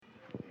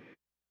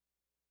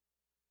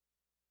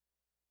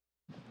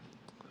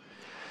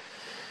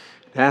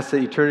I ask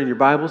that you turn in your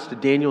Bibles to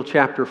Daniel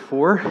chapter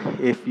 4.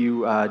 If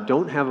you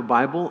don't have a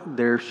Bible,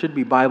 there should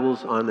be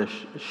Bibles on the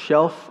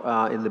shelf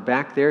in the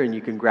back there, and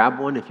you can grab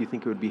one if you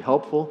think it would be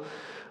helpful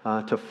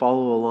to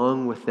follow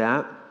along with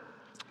that.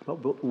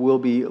 But we'll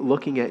be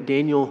looking at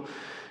Daniel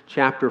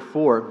chapter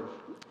 4.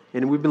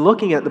 And we've been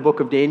looking at the book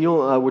of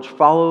Daniel, which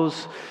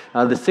follows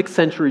the 6th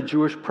century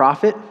Jewish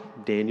prophet,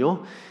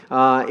 Daniel.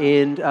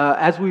 And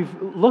as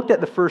we've looked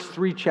at the first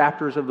 3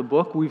 chapters of the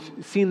book, we've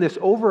seen this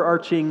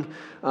overarching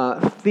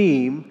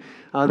theme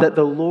that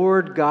the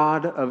Lord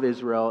God of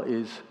Israel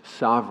is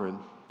sovereign,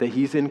 that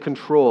He's in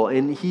control,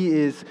 and He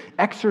is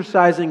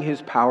exercising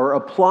His power,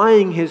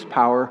 applying His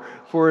power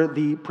for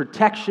the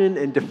protection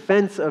and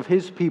defense of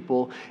His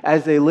people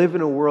as they live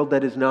in a world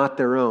that is not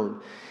their own,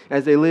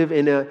 as they live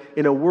in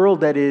a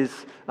world that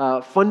is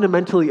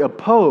fundamentally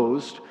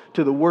opposed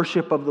to the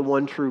worship of the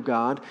one true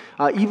God,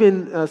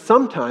 even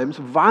sometimes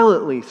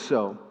violently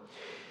so.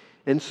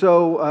 And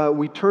so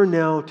we turn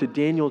now to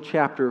Daniel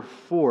chapter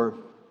 4,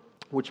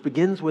 which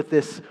begins with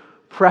this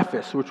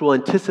preface, which will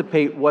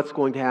anticipate what's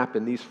going to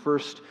happen, these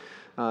first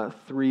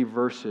 3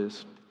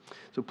 verses.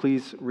 So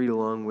please read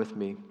along with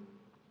me.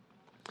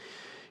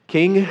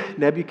 King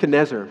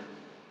Nebuchadnezzar,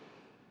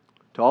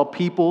 to all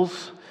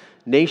peoples,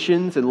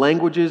 nations, and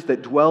languages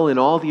that dwell in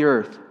all the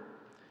earth,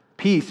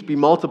 peace be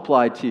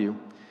multiplied to you.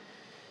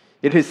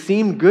 It has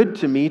seemed good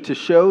to me to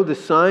show the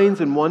signs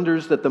and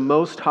wonders that the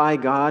Most High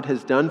God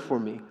has done for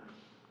me.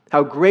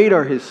 How great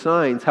are His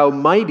signs, how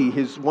mighty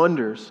His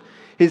wonders.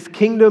 His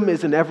kingdom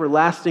is an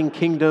everlasting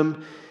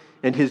kingdom,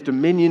 and His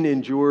dominion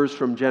endures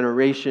from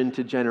generation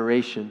to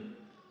generation.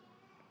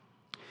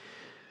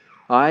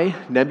 I,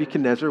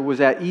 Nebuchadnezzar,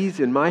 was at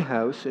ease in my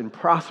house and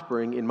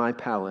prospering in my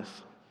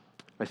palace.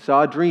 I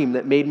saw a dream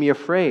that made me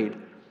afraid.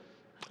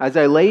 As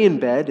I lay in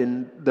bed,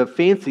 and the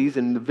fancies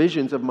and the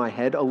visions of my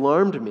head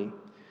alarmed me.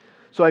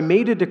 So I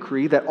made a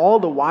decree that all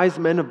the wise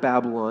men of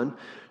Babylon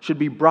should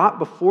be brought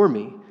before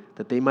me,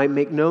 that they might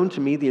make known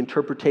to me the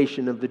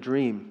interpretation of the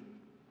dream.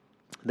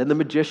 Then the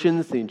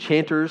magicians, the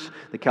enchanters,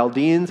 the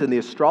Chaldeans, and the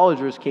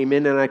astrologers came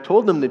in, and I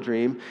told them the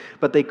dream,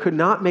 but they could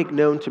not make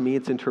known to me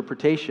its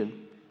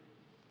interpretation.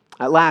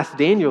 At last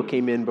Daniel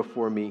came in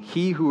before me,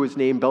 he who was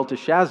named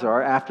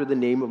Belteshazzar after the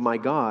name of my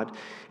God,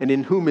 and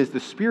in whom is the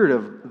spirit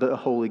of the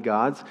holy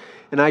gods.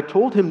 And I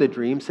told him the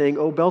dream, saying,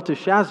 O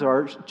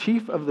Belteshazzar,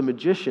 chief of the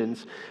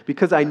magicians,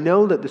 because I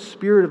know that the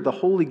spirit of the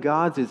holy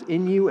gods is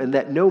in you, and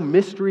that no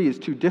mystery is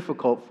too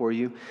difficult for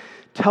you,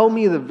 tell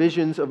me the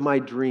visions of my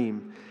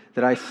dream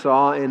that I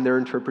saw in their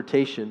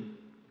interpretation.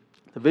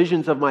 The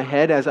visions of my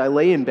head as I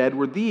lay in bed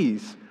were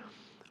these.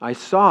 I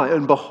saw,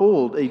 and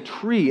behold, a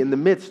tree in the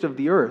midst of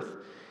the earth,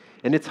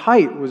 and its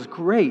height was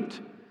great.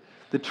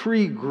 The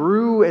tree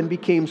grew and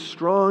became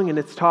strong, and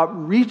its top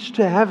reached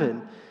to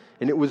heaven,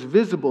 and it was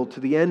visible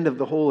to the end of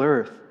the whole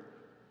earth.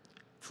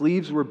 Its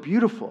leaves were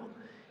beautiful,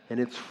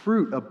 and its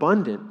fruit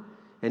abundant,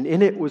 and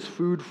in it was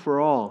food for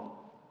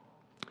all.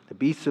 The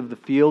beasts of the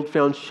field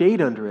found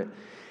shade under it,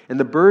 and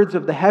the birds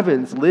of the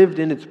heavens lived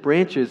in its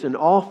branches, and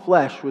all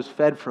flesh was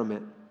fed from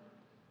it.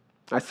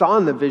 I saw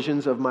in the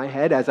visions of my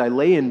head as I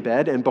lay in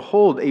bed, and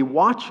behold, a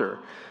watcher,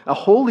 a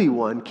holy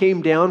one,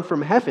 came down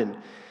from heaven.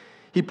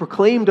 He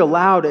proclaimed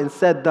aloud and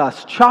said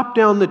thus, chop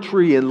down the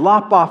tree and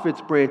lop off its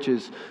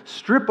branches,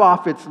 strip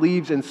off its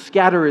leaves and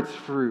scatter its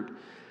fruit.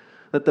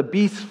 Let the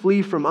beasts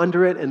flee from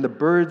under it and the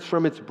birds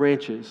from its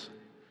branches,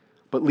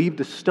 but leave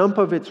the stump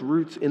of its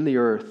roots in the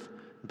earth,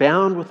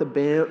 bound with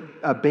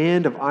a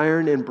band of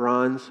iron and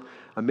bronze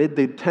amid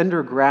the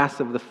tender grass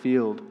of the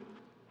field.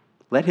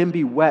 Let him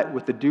be wet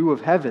with the dew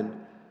of heaven.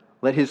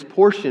 Let his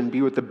portion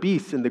be with the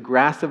beasts in the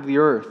grass of the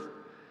earth.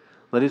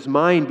 Let his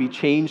mind be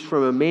changed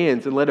from a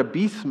man's, and let a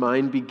beast's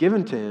mind be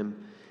given to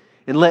him.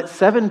 And let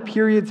 7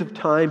 periods of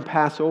time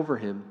pass over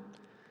him.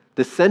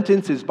 The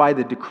sentence is by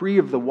the decree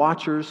of the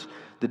watchers,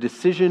 the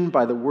decision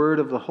by the word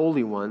of the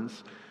holy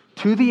ones,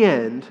 to the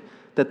end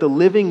that the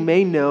living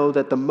may know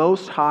that the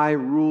Most High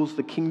rules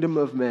the kingdom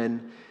of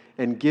men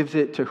and gives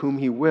it to whom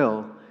He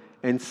will,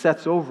 and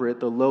sets over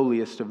it the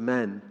lowliest of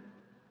men.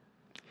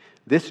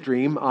 This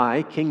dream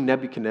I, King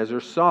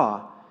Nebuchadnezzar,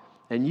 saw.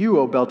 And you,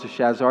 O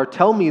Belteshazzar,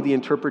 tell me the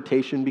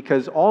interpretation,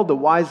 because all the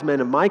wise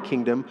men of my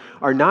kingdom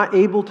are not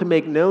able to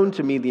make known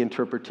to me the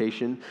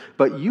interpretation,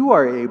 but you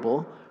are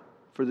able,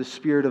 for the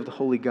spirit of the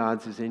holy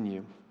gods is in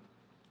you.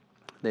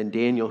 Then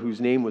Daniel, whose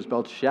name was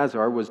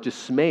Belteshazzar, was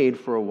dismayed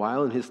for a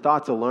while, and his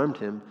thoughts alarmed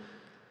him.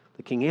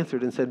 The king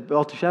answered and said,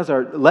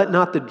 Belteshazzar, let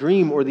not the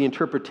dream or the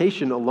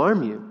interpretation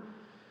alarm you.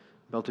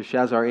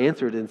 Belteshazzar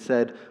answered and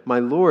said, My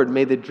lord,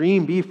 may the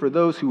dream be for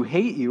those who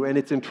hate you, and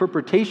its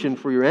interpretation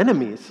for your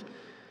enemies.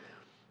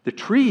 The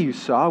tree you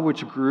saw,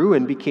 which grew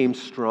and became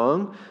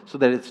strong, so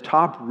that its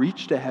top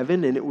reached to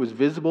heaven, and it was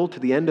visible to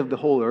the end of the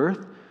whole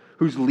earth,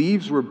 whose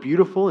leaves were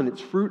beautiful and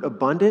its fruit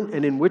abundant,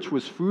 and in which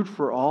was food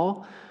for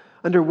all,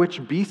 under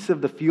which beasts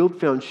of the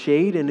field found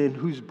shade, and in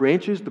whose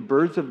branches the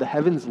birds of the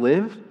heavens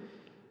lived?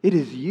 It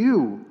is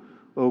you,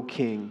 O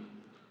king,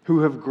 who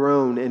have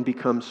grown and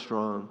become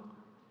strong.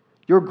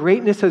 Your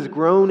greatness has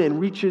grown and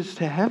reaches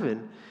to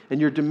heaven, and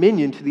your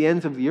dominion to the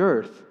ends of the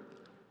earth.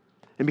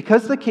 And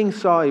because the king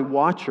saw a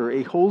watcher,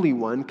 a holy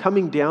one,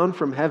 coming down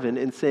from heaven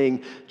and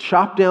saying,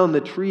 "Chop down the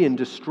tree and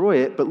destroy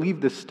it, but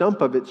leave the stump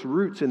of its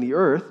roots in the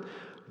earth,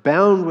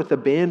 bound with a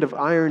band of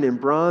iron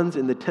and bronze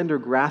in the tender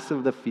grass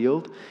of the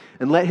field,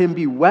 and let him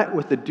be wet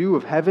with the dew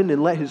of heaven,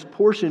 and let his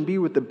portion be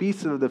with the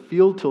beasts of the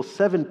field till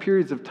 7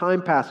 periods of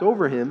time pass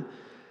over him,"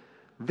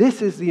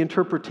 this is the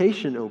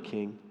interpretation, O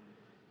king.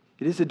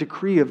 It is a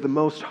decree of the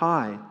Most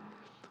High,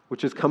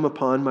 which has come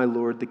upon my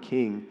lord the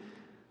king,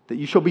 that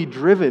you shall be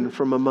driven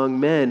from among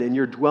men, and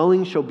your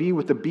dwelling shall be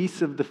with the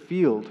beasts of the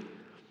field.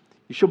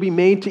 You shall be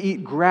made to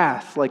eat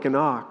grass like an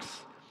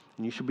ox,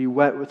 and you shall be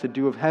wet with the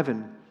dew of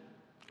heaven.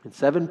 And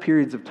 7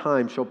 periods of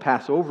time shall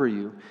pass over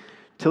you,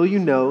 till you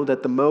know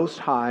that the Most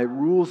High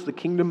rules the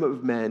kingdom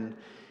of men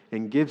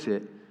and gives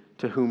it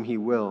to whom he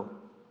will.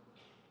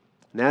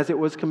 And as it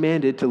was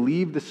commanded to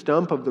leave the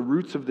stump of the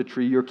roots of the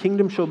tree, your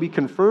kingdom shall be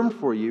confirmed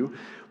for you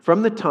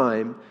from the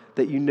time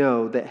that you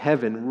know that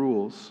heaven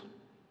rules.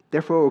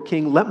 Therefore, O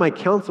king, let my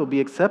counsel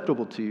be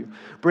acceptable to you.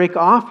 Break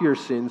off your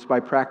sins by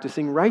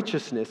practicing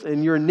righteousness,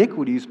 and your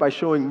iniquities by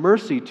showing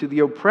mercy to the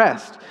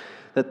oppressed,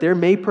 that there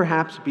may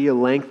perhaps be a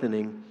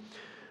lengthening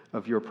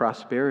of your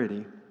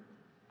prosperity.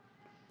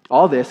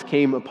 All this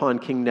came upon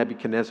King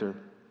Nebuchadnezzar.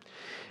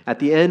 At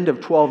the end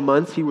of 12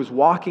 months, he was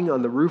walking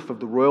on the roof of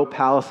the royal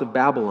palace of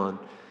Babylon.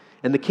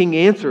 And the king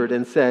answered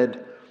and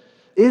said,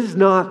 "Is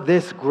not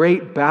this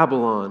great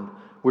Babylon,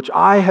 which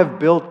I have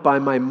built by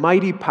my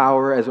mighty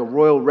power as a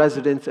royal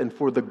residence and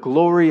for the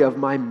glory of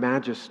my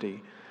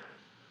majesty?"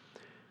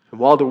 And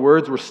while the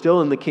words were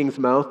still in the king's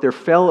mouth, there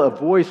fell a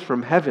voice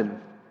from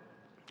heaven,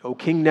 "O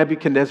King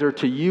Nebuchadnezzar,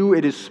 to you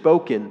it is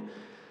spoken,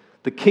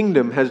 the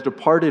kingdom has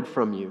departed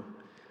from you,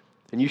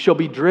 and you shall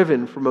be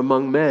driven from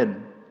among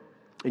men,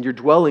 and your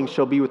dwelling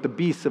shall be with the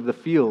beasts of the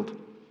field.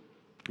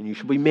 And you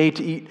shall be made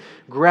to eat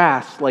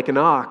grass like an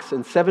ox,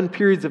 and 7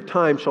 periods of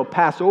time shall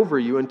pass over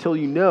you until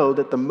you know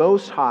that the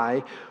Most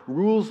High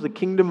rules the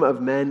kingdom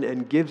of men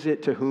and gives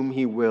it to whom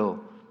he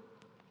will."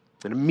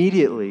 And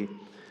immediately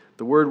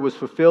the word was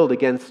fulfilled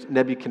against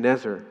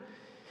Nebuchadnezzar.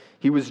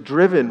 He was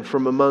driven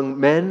from among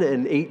men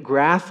and ate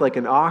grass like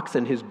an ox,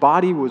 and his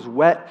body was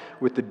wet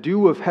with the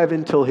dew of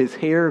heaven till his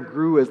hair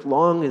grew as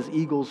long as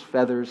eagle's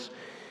feathers,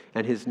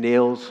 and his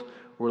nails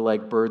were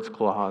like birds'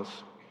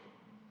 claws.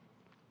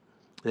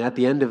 And at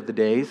the end of the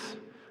days,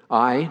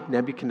 I,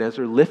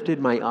 Nebuchadnezzar, lifted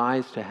my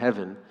eyes to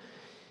heaven,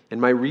 and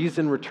my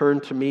reason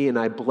returned to me, and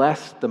I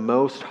blessed the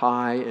Most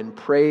High and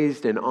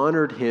praised and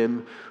honored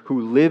him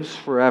who lives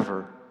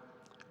forever.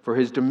 For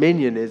his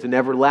dominion is an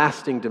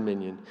everlasting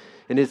dominion,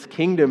 and his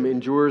kingdom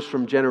endures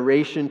from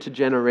generation to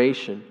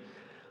generation.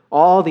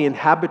 All the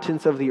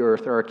inhabitants of the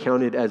earth are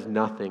accounted as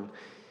nothing,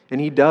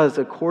 and he does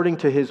according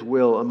to his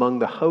will among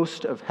the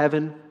host of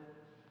heaven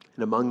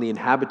and among the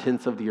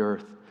inhabitants of the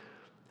earth.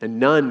 And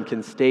none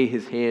can stay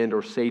his hand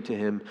or say to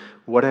him,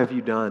 "What have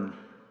you done?"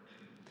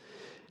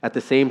 At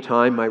the same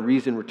time, my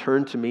reason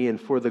returned to me,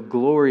 and for the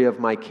glory of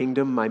my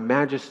kingdom, my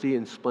majesty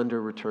and splendor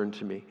returned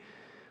to me.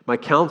 My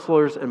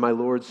counselors and my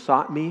lords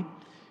sought me,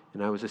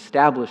 and I was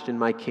established in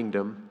my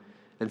kingdom,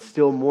 and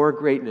still more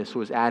greatness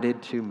was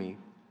added to me.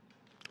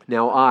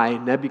 Now I,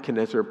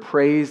 Nebuchadnezzar,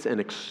 praise and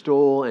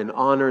extol and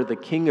honor the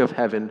King of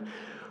heaven,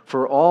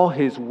 for all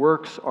his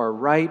works are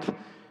right,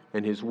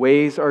 and his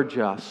ways are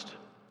just.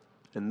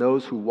 And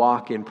those who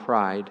walk in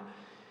pride,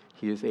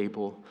 he is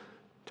able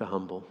to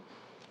humble.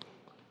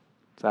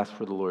 Let's ask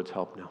for the Lord's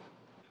help now.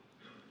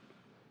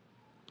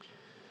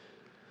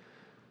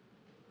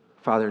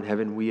 Father in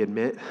heaven, we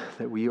admit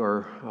that we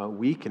are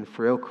weak and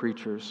frail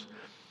creatures.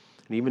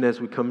 And even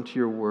as we come to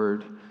your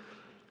word,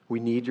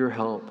 we need your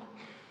help.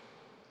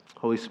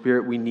 Holy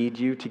Spirit, we need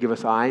you to give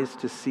us eyes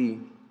to see.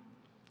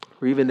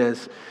 Or even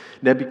as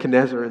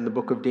Nebuchadnezzar in the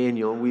book of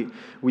Daniel,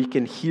 we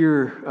can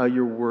hear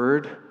your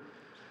word.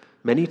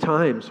 Many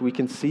times we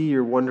can see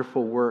your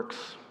wonderful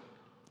works,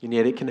 and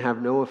yet it can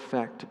have no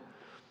effect.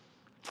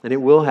 And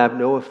it will have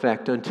no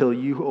effect until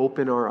you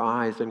open our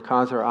eyes and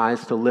cause our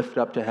eyes to lift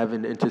up to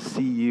heaven and to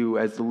see you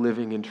as the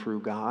living and true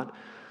God.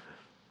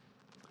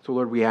 So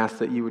Lord, we ask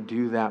that you would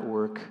do that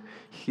work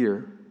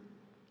here.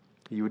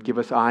 You would give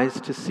us eyes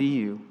to see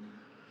you,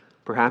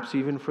 perhaps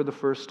even for the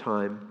first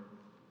time.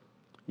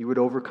 You would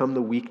overcome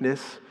the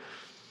weakness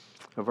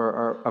of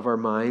our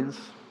minds.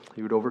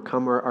 You would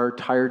overcome our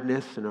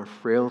tiredness and our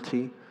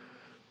frailty,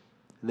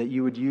 and that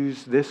you would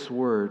use this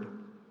word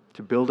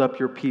to build up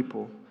your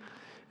people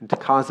and to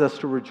cause us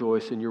to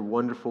rejoice in your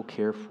wonderful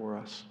care for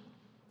us.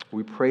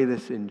 We pray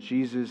this in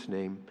Jesus'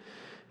 name.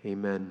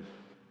 Amen.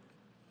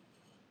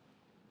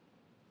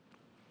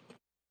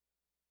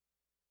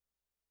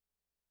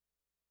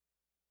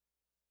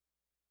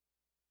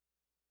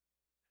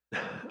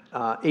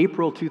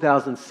 April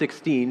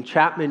 2016,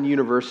 Chapman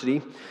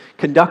University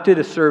conducted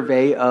a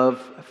survey of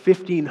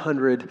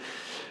 1,500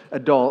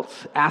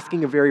 adults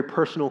asking a very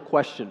personal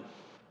question.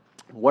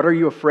 What are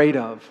you afraid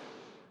of?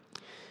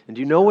 And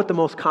do you know what the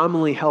most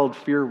commonly held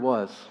fear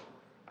was?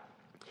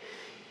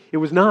 It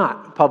was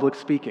not public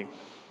speaking,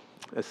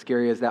 as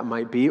scary as that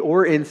might be,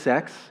 or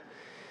insects.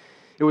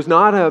 It was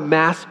not a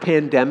mass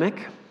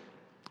pandemic.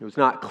 It was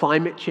not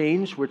climate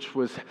change, which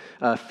was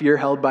fear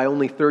held by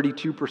only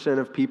 32%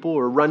 of people,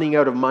 or running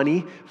out of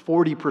money,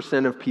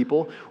 40% of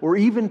people, or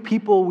even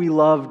people we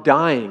love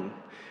dying,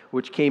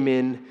 which came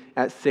in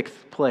at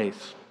sixth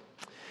place.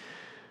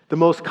 The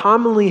most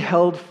commonly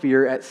held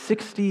fear at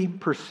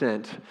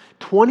 60%,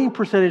 20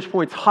 percentage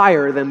points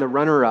higher than the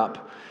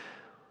runner-up,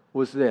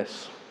 was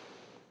this: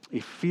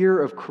 a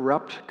fear of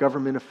corrupt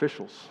government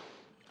officials.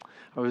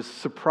 I was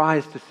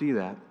surprised to see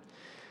that.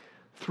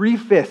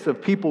 3/5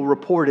 of people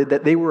reported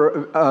that they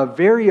were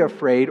very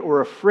afraid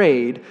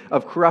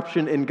of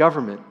corruption in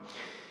government.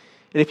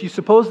 And if you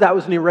suppose that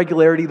was an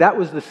irregularity, that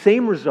was the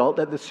same result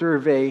that the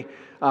survey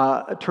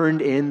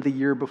turned in the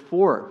year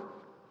before.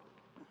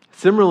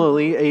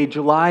 Similarly, a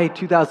July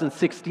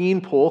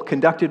 2016 poll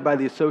conducted by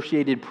the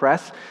Associated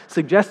Press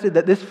suggested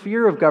that this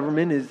fear of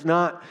government is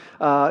not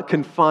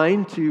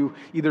confined to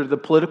either the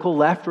political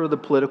left or the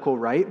political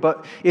right,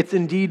 but it's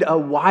indeed a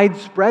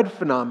widespread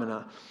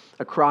phenomenon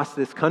across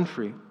this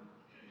country.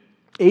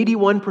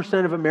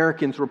 81% of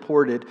Americans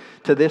reported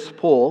to this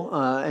poll,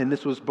 and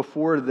this was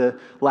before the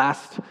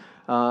last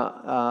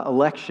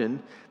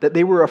election, that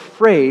they were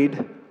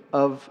afraid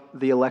of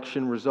the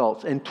election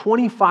results. And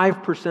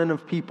 25%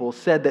 of people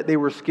said that they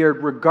were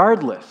scared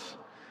regardless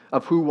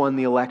of who won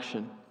the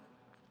election.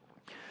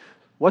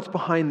 What's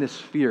behind this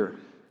fear?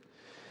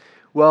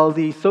 Well,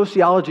 the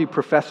sociology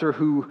professor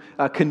who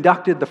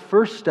conducted the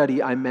first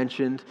study I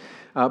mentioned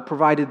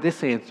provided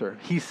this answer.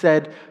 He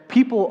said,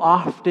 people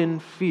often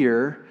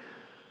fear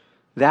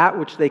that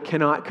which they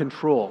cannot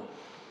control.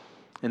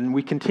 And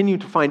we continue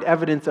to find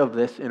evidence of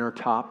this in our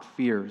top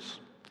fears.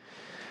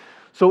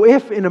 So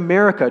if in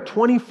America,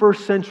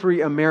 21st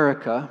century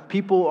America,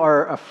 people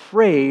are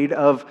afraid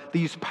of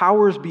these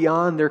powers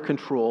beyond their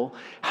control,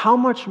 how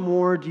much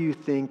more do you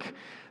think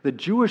the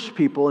Jewish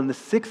people in the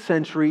 6th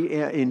century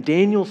in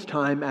Daniel's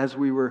time, as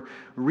we were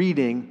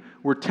reading,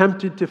 were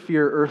tempted to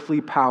fear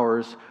earthly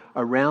powers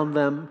around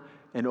them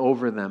and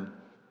over them?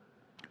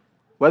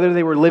 Whether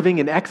they were living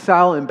in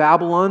exile in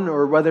Babylon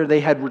or whether they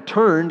had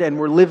returned and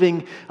were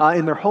living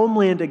in their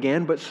homeland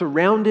again, but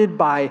surrounded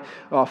by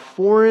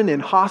foreign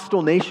and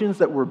hostile nations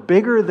that were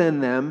bigger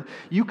than them,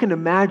 you can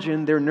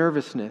imagine their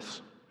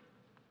nervousness.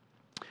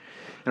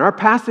 And our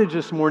passage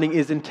this morning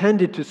is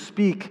intended to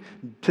speak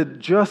to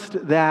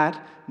just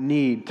that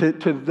need,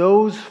 to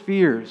those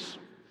fears.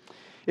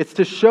 It's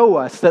to show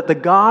us that the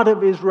God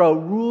of Israel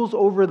rules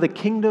over the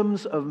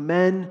kingdoms of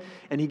men,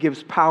 and He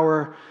gives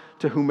power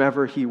to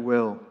whomever He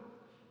will.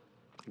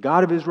 The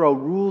God of Israel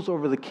rules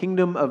over the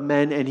kingdom of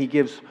men, and He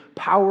gives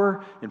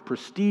power and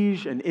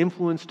prestige and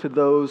influence to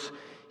those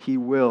He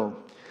will.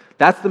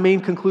 That's the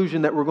main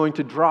conclusion that we're going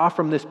to draw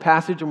from this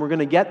passage, and we're going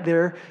to get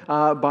there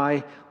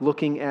by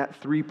looking at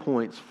 3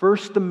 points.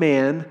 First, the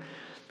man.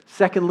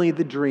 Secondly,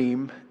 the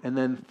dream. And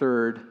then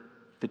third,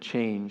 the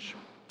change.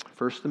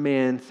 First the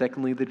man,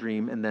 secondly the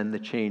dream, and then the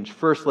change.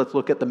 First, let's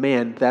look at the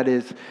man, that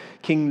is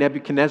King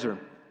Nebuchadnezzar.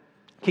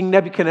 King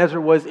Nebuchadnezzar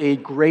was a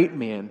great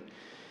man.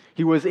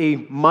 He was a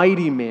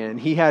mighty man.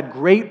 He had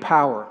great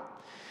power.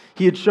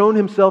 He had shown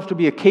himself to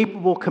be a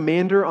capable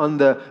commander on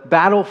the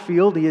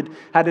battlefield. He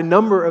had a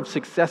number of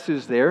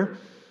successes there.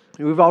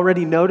 We've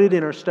already noted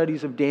in our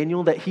studies of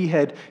Daniel that he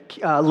had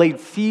laid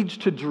siege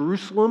to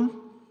Jerusalem,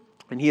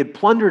 and he had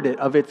plundered it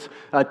of its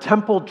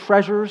temple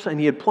treasures, and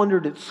he had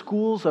plundered its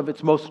schools of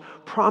its most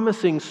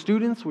promising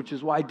students, which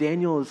is why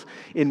Daniel is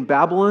in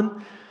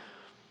Babylon.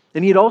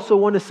 And he had also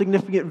won a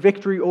significant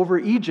victory over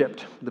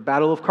Egypt, the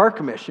Battle of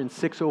Carchemish in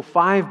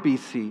 605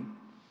 BC.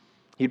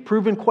 He had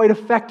proven quite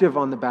effective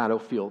on the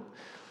battlefield.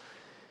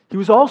 He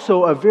was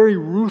also a very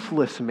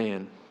ruthless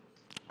man.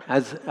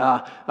 As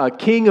a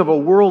king of a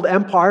world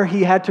empire,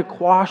 he had to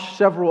quash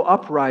several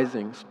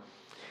uprisings.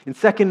 In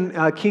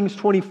 2 Kings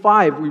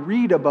 25, we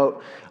read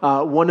about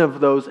one of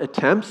those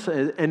attempts,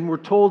 and we're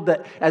told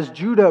that as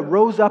Judah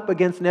rose up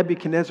against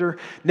Nebuchadnezzar,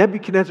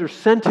 Nebuchadnezzar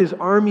sent his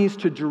armies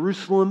to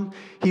Jerusalem.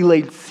 He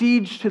laid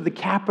siege to the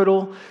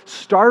capital,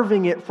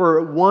 starving it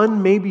for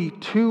 1, maybe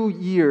 2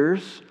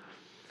 years.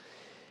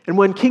 And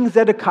when King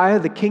Zedekiah,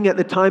 the king at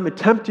the time,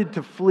 attempted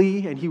to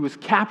flee and he was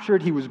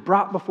captured, he was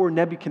brought before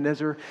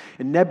Nebuchadnezzar,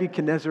 and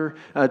Nebuchadnezzar,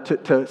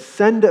 to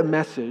send a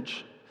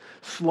message,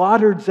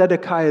 slaughtered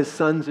Zedekiah's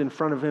sons in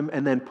front of him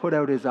and then put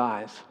out his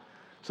eyes,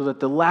 so that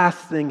the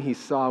last thing he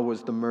saw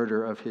was the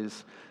murder of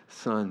his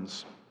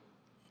sons.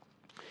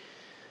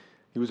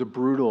 He was a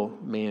brutal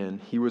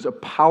man. He was a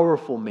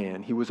powerful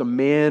man. He was a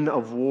man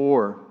of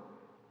war.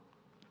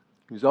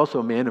 He was also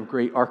a man of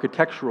great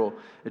architectural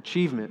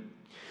achievement.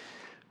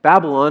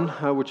 Babylon,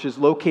 which is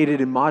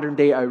located in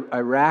modern-day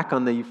Iraq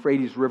on the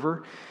Euphrates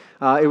River,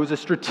 it was a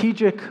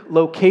strategic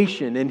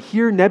location, and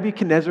here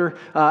Nebuchadnezzar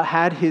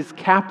had his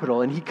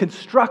capital, and he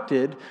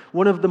constructed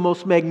one of the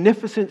most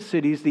magnificent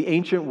cities the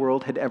ancient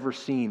world had ever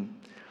seen.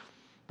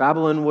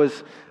 Babylon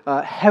was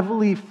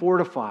heavily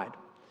fortified.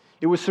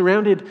 It was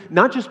surrounded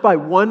not just by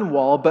one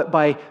wall, but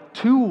by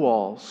 2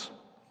 walls.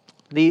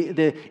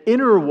 The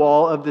inner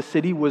wall of the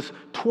city was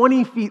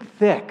 20 feet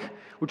thick,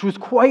 which was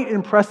quite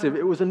impressive.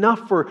 It was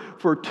enough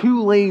for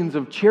 2 lanes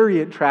of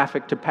chariot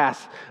traffic to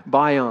pass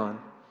by on.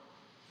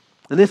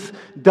 And this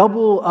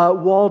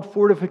double-walled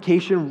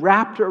fortification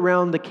wrapped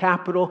around the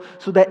capital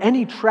so that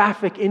any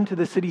traffic into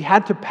the city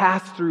had to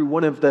pass through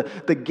one of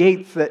the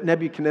gates that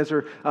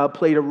Nebuchadnezzar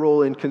played a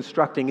role in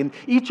constructing. And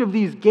each of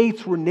these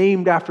gates were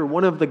named after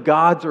one of the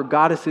gods or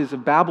goddesses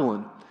of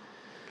Babylon.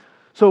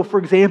 So, for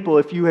example,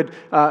 if you had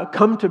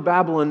come to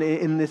Babylon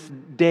in this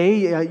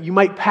day, you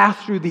might pass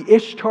through the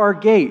Ishtar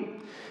Gate,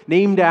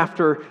 named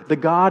after the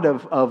god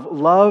of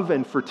love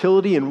and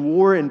fertility and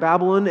war in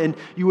Babylon, and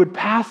you would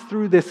pass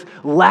through this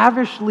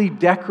lavishly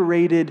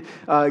decorated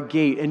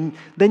gate, and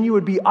then you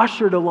would be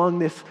ushered along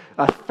this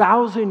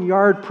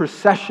 1,000-yard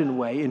procession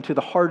way into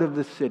the heart of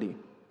the city.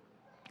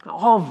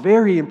 All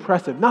very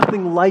impressive,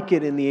 nothing like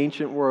it in the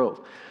ancient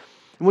world.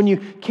 And when you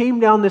came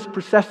down this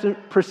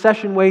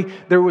procession way,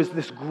 there was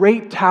this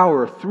great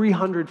tower,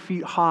 300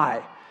 feet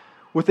high,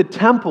 with a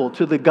temple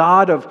to the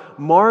god of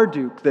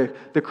Marduk,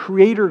 the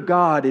creator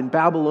god in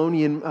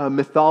Babylonian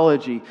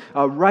mythology,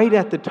 right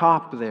at the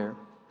top there.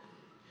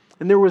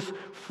 And there was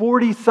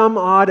 40 some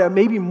odd,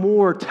 maybe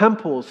more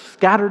temples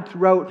scattered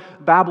throughout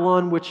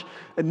Babylon, which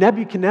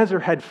Nebuchadnezzar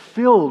had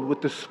filled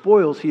with the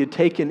spoils he had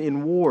taken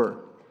in war.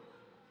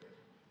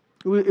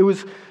 It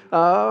was,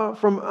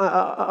 from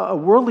a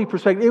worldly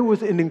perspective, it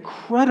was an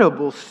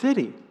incredible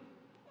city.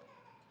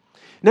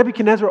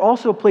 Nebuchadnezzar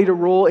also played a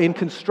role in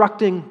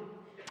constructing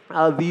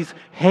these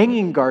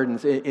hanging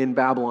gardens in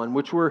Babylon,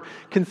 which were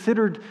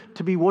considered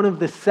to be one of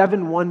the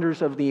 7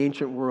 wonders of the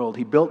ancient world.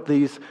 He built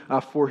these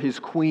for his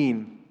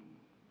queen.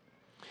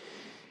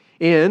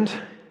 And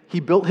he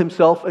built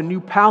himself a new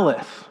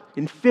palace.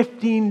 In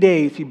 15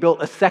 days, he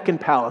built a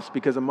second palace,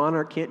 because a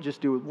monarch can't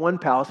just do it with one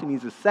palace, he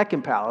needs a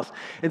second palace.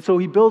 And so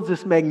he builds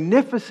this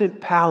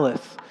magnificent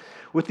palace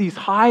with these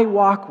high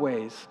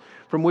walkways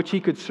from which he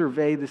could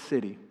survey the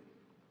city.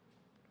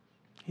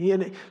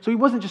 So he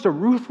wasn't just a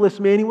ruthless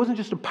man, he wasn't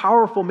just a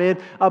powerful man,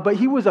 but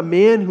he was a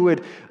man who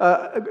had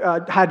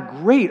had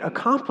great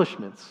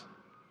accomplishments.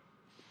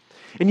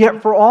 And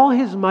yet, for all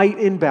his might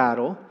in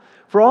battle,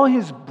 for all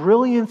his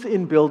brilliance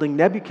in building,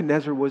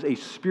 Nebuchadnezzar was a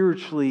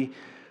spiritually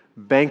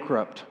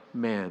bankrupt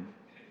man.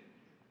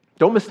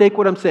 Don't mistake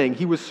what I'm saying.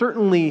 He was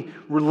certainly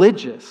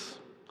religious.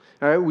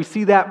 All right? We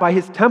see that by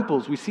his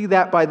temples. We see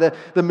that by the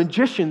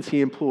magicians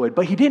he employed.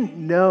 But he didn't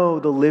know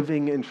the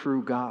living and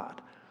true God.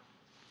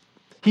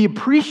 He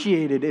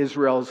appreciated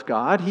Israel's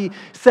God. He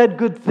said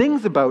good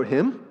things about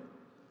him.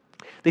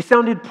 They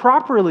sounded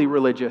properly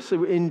religious.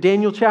 In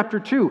Daniel chapter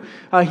 2,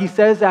 he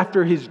says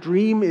after his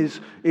dream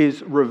is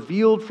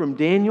revealed from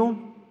Daniel,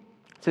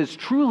 it says,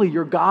 "Truly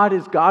your God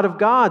is God of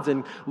gods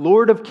and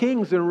Lord of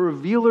kings and a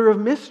revealer of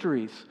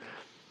mysteries."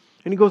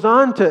 And he goes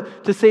on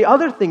to say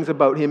other things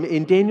about him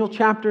in Daniel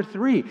chapter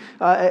 3,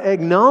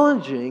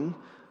 acknowledging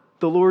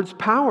the Lord's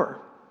power.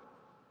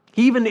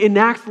 He even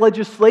enacts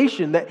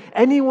legislation that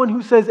anyone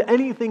who says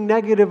anything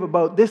negative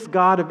about this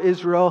God of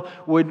Israel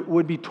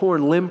would be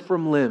torn limb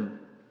from limb.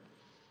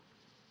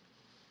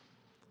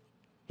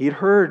 He had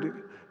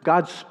heard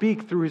God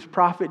speak through his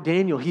prophet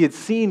Daniel. He had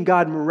seen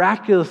God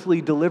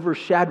miraculously deliver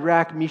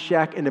Shadrach,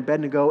 Meshach, and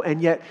Abednego,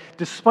 and yet,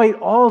 despite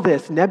all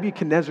this,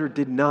 Nebuchadnezzar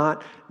did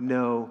not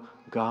know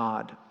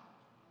God.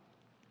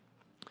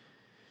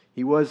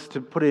 He was,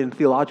 to put it in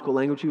theological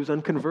language, he was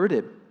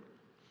unconverted.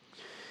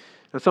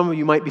 Now, some of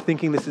you might be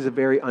thinking this is a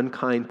very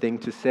unkind thing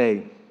to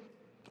say.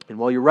 And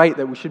while you're right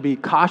that we should be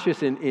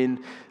cautious in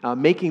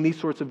making these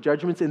sorts of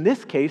judgments, in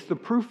this case, the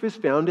proof is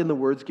found in the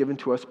words given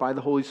to us by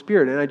the Holy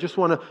Spirit. And I just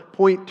want to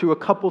point to a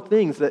couple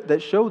things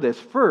that show this.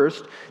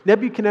 First,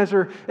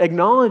 Nebuchadnezzar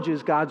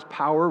acknowledges God's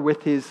power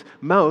with his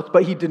mouth,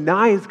 but he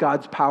denies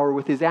God's power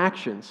with his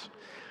actions.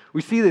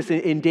 We see this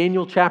in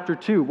Daniel chapter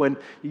 2, when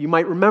you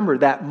might remember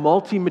that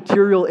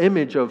multi-material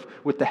image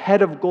with the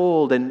head of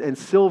gold and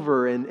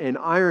silver and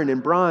iron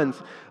and bronze,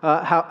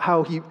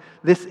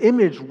 this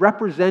image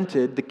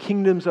represented the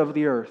kingdoms of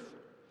the earth,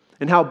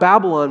 and how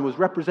Babylon was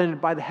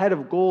represented by the head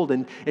of gold.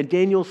 And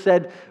Daniel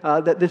said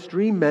that this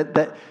dream meant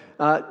that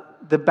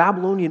the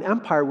Babylonian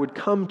Empire would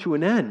come to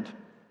an end.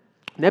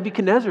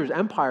 Nebuchadnezzar's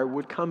empire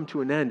would come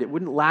to an end. It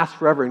wouldn't last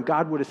forever, and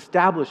God would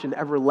establish an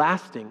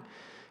everlasting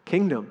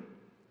kingdom.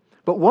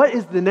 But what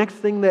is the next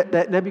thing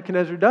that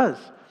Nebuchadnezzar does?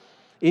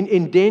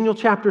 In Daniel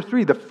chapter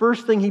 3, the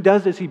first thing he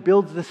does is he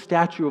builds the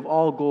statue of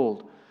all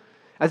gold,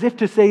 as if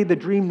to say the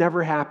dream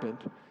never happened,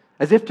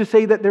 as if to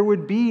say that there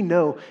would be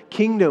no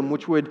kingdom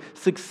which would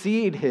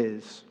succeed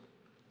his.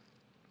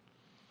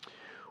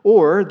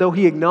 Or, though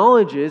he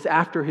acknowledges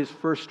after his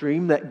first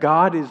dream that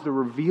God is the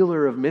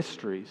revealer of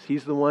mysteries,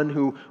 he's the one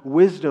who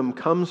wisdom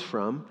comes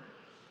from,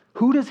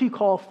 who does he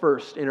call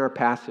first in our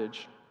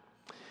passage?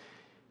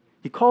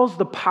 He calls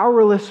the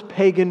powerless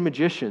pagan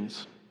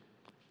magicians.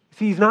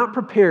 See, he's not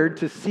prepared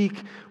to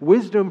seek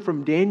wisdom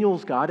from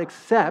Daniel's God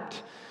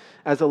except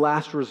as a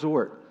last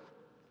resort.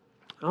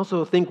 I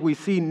also think we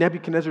see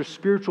Nebuchadnezzar's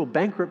spiritual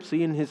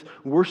bankruptcy in his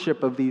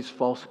worship of these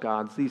false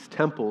gods, these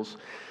temples.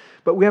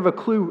 But we have a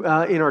clue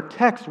in our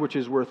text which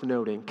is worth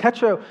noting.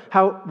 Catch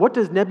what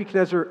does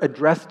Nebuchadnezzar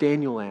address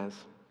Daniel as?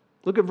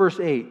 Look at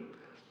verse 8.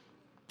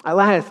 At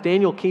last,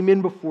 Daniel came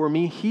in before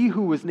me, he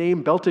who was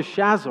named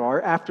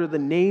Belteshazzar, after the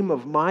name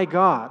of my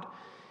God,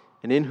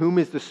 and in whom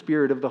is the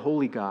spirit of the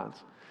holy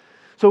gods.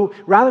 So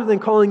rather than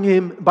calling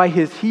him by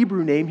his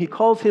Hebrew name, he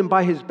calls him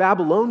by his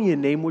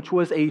Babylonian name, which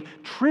was a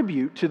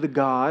tribute to the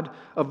god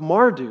of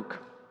Marduk,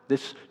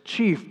 this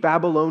chief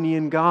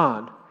Babylonian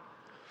god.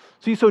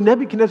 See, so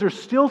Nebuchadnezzar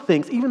still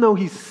thinks, even though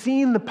he's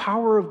seen the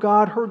power of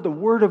God, heard the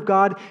word of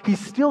God, he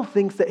still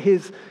thinks that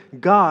his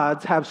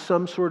gods have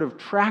some sort of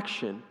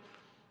traction,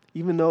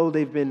 even though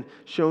they've been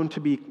shown to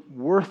be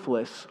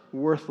worthless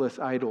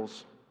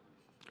idols.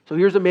 So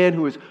here's a man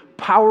who is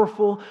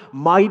powerful,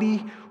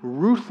 mighty,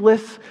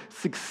 ruthless,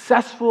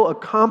 successful,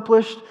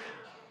 accomplished,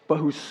 but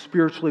who's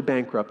spiritually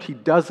bankrupt. He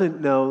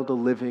doesn't know the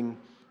living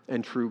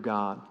and true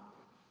God.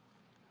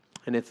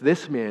 And it's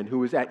this man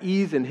who is at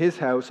ease in his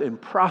house and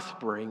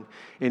prospering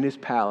in his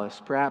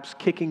palace, perhaps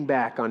kicking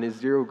back on his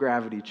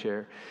zero-gravity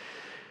chair,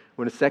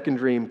 when a second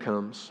dream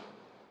comes.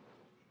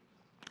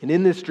 And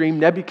in this dream,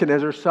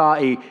 Nebuchadnezzar saw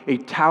a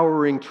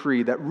towering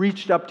tree that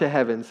reached up to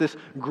heavens. This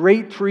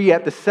great tree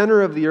at the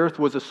center of the earth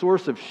was a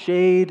source of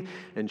shade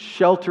and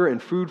shelter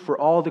and food for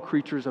all the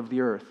creatures of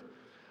the earth.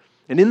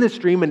 And in this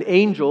dream, an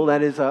angel,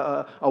 that is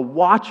a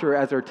watcher,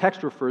 as our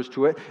text refers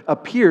to it,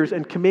 appears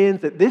and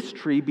commands that this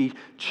tree be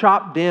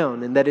chopped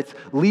down and that its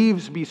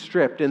leaves be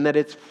stripped and that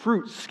its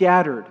fruit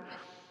scattered.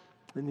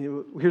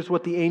 And here's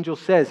what the angel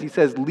says. He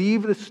says,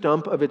 "Leave the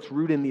stump of its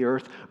root in the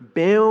earth,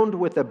 bound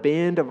with a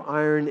band of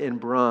iron and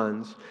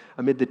bronze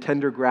amid the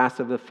tender grass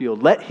of the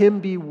field. Let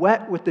him be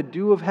wet with the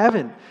dew of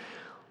heaven.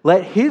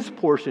 Let his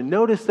portion,"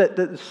 notice that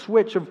the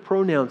switch of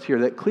pronouns here,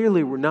 that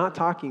clearly we're not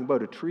talking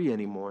about a tree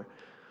anymore.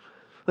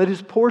 "Let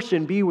his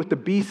portion be with the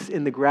beasts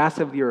in the grass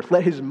of the earth.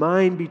 Let his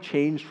mind be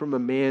changed from a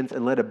man's,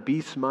 and let a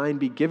beast's mind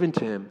be given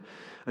to him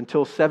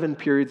until 7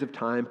 periods of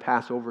time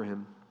pass over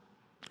him."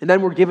 And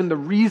then we're given the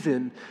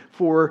reason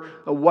for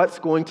what's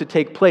going to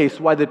take place,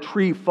 why the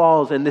tree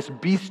falls, and this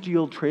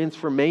bestial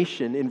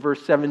transformation in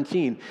verse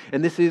 17.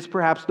 And this is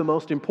perhaps the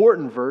most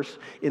important verse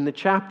in the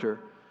chapter.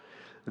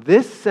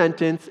 "This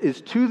sentence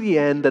is to the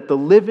end that the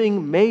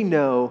living may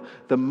know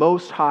the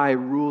Most High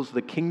rules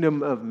the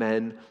kingdom of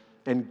men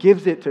and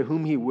gives it to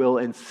whom he will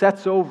and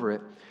sets over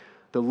it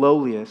the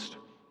lowliest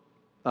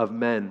of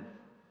men."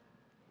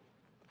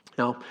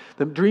 Now,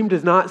 the dream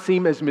does not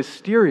seem as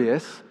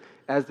mysterious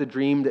as the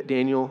dream that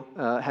Daniel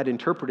had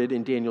interpreted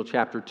in Daniel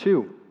chapter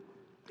 2.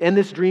 And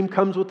this dream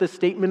comes with a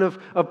statement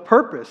of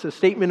purpose, a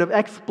statement of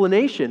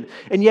explanation.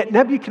 And yet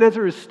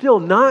Nebuchadnezzar is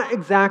still not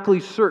exactly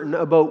certain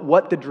about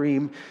what the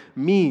dream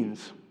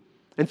means.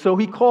 And so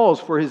he calls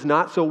for his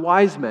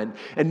not-so-wise men.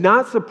 And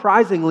not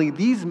surprisingly,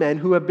 these men,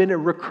 who have been a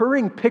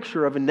recurring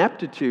picture of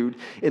ineptitude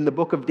in the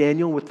book of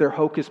Daniel with their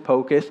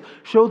hocus-pocus,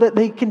 show that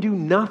they can do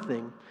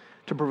nothing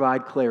to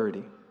provide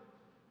clarity.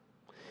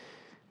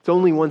 It's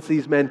only once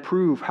these men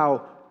prove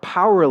how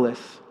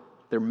powerless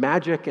their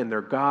magic and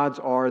their gods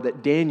are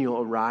that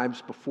Daniel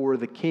arrives before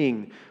the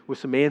king with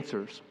some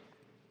answers.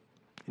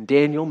 And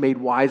Daniel, made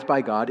wise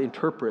by God,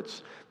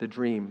 interprets the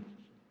dream.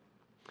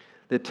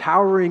 The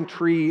towering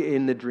tree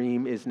in the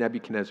dream is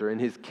Nebuchadnezzar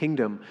and his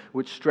kingdom,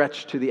 which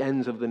stretched to the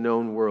ends of the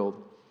known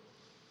world.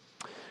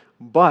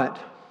 But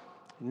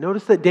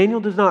notice that Daniel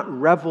does not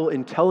revel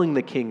in telling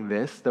the king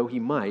this, though he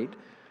might.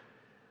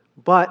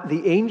 But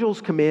the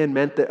angel's command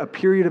meant that a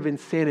period of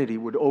insanity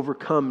would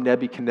overcome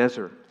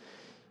Nebuchadnezzar.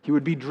 He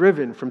would be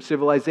driven from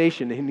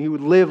civilization, and he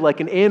would live like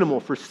an animal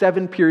for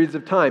 7 periods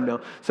of time. Now,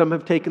 some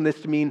have taken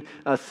this to mean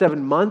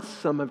 7 months,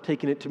 some have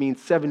taken it to mean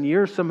 7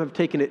 years, some have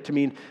taken it to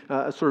mean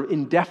a sort of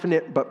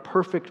indefinite but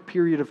perfect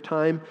period of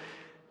time.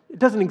 It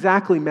doesn't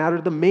exactly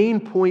matter. The main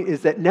point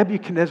is that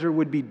Nebuchadnezzar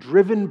would be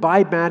driven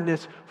by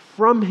madness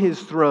from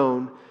his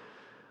throne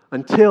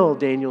until,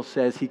 Daniel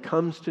says, he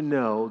comes to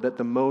know that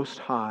the Most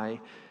High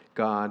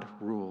God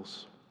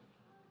rules.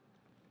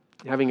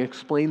 Having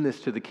explained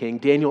this to the king,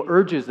 Daniel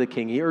urges the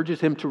king, he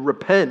urges him to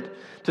repent,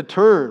 to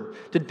turn,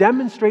 to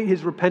demonstrate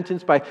his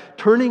repentance by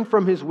turning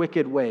from his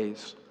wicked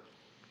ways.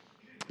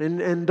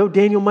 And though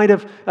Daniel might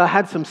have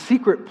had some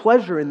secret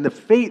pleasure in the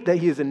fate that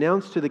he has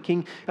announced to the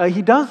king,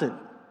 he doesn't.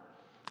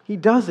 He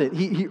doesn't.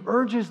 He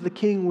urges the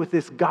king with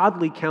this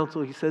godly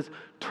counsel. He says,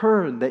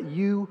 "Turn that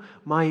you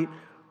might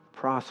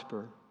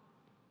prosper."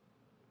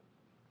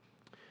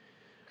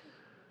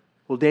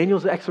 Well,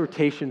 Daniel's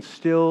exhortation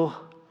still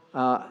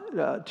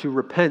to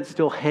repent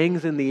still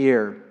hangs in the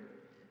air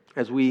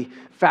as we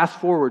fast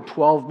forward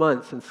 12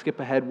 months and skip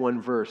ahead 1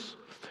 verse.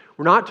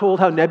 We're not told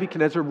how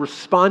Nebuchadnezzar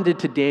responded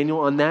to Daniel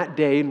on that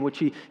day in which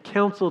he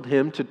counseled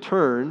him to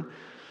turn,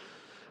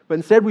 but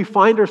instead we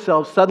find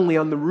ourselves suddenly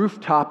on the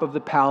rooftop of the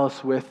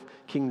palace with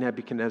King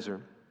Nebuchadnezzar.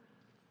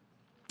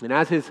 And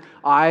as his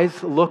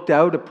eyes looked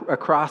out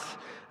across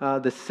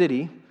the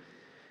city,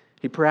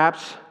 he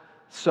perhaps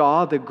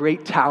saw the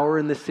great tower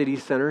in the city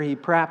center. He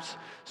perhaps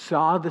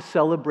saw the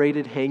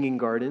celebrated hanging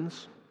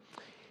gardens.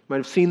 He might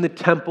have seen the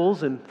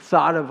temples and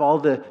thought of all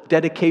the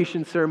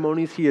dedication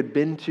ceremonies he had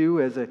been to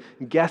as a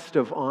guest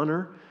of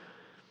honor.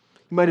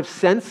 He might have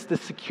sensed the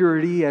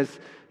security as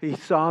he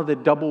saw the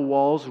double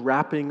walls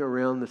wrapping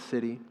around the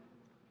city.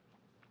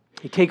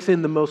 He takes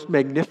in the most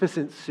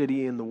magnificent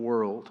city in the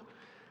world.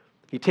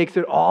 He takes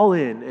it all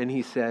in and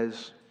he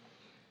says,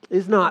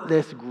 "Is not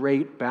this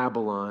great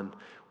Babylon,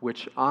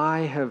 which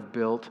I have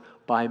built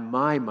by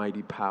my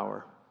mighty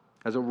power,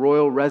 as a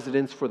royal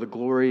residence for the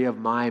glory of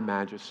my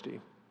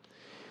majesty?"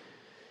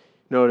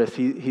 Notice,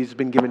 he's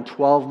been given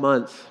 12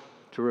 months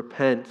to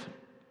repent,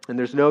 and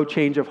there's no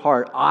change of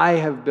heart. I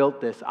have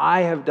built this.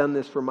 I have done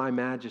this for my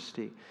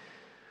majesty.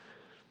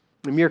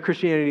 In Mere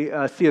Christianity,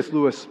 C.S.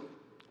 Lewis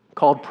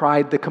called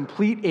pride the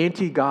complete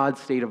anti-God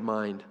state of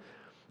mind,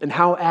 and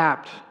how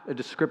apt a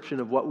description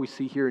of what we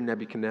see here in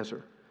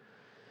Nebuchadnezzar.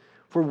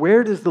 For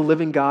where does the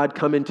living God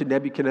come into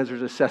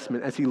Nebuchadnezzar's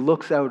assessment as he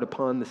looks out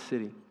upon the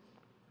city?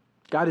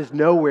 God is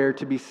nowhere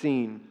to be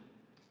seen.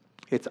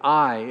 It's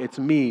I, it's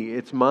me,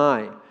 it's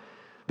my.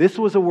 This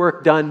was a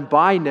work done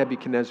by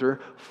Nebuchadnezzar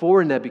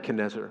for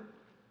Nebuchadnezzar.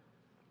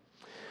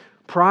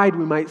 Pride,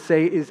 we might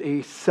say, is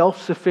a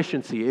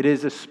self-sufficiency. It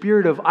is a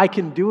spirit of, I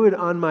can do it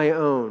on my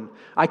own.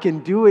 I can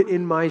do it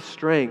in my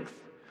strength.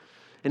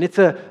 And it's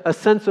a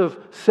sense of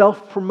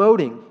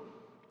self-promoting.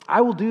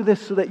 I will do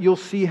this so that you'll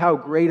see how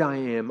great I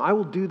am. I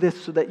will do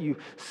this so that you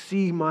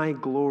see my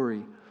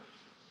glory.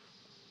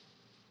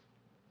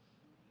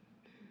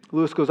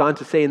 Lewis goes on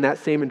to say in that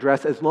same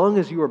address, as long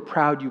as you are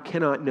proud, you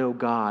cannot know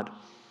God.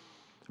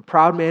 A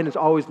proud man is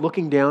always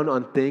looking down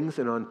on things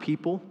and on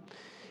people.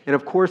 And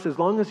of course, as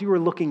long as you are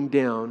looking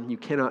down, you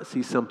cannot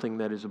see something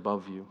that is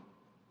above you.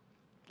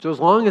 So as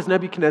long as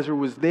Nebuchadnezzar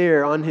was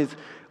there on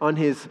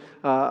his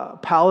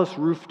palace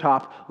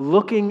rooftop,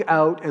 looking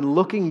out and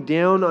looking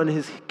down on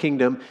his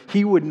kingdom,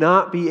 he would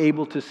not be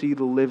able to see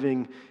the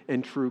living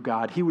and true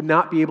God. He would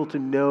not be able to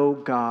know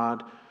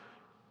God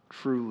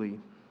truly.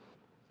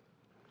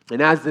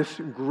 And as this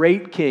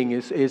great king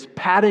is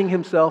patting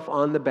himself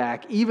on the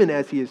back, even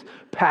as he is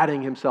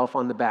patting himself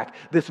on the back,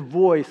 this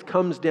voice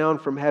comes down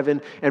from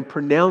heaven and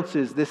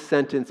pronounces this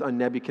sentence on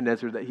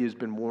Nebuchadnezzar that he has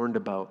been warned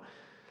about.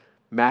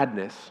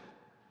 Madness.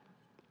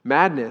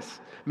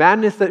 Madness.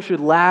 Madness that should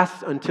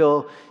last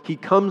until he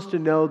comes to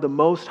know the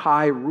Most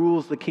High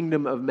rules the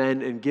kingdom of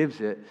men and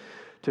gives it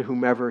to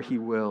whomever he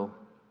will.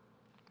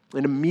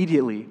 And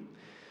immediately,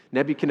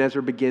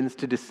 Nebuchadnezzar begins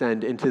to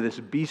descend into this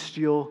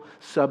bestial,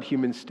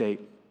 subhuman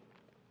state.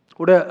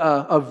 What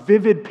a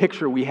vivid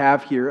picture we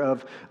have here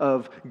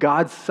of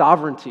God's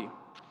sovereignty.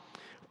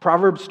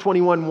 Proverbs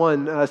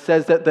 21:1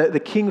 says that the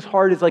king's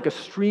heart is like a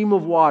stream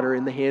of water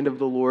in the hand of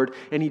the Lord,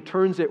 and he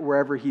turns it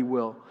wherever he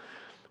will.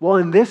 Well,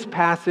 in this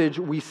passage,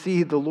 we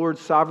see the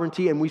Lord's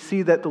sovereignty, and we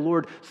see that the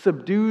Lord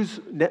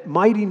subdues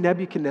mighty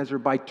Nebuchadnezzar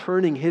by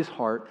turning his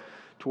heart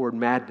toward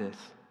madness,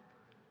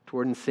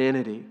 toward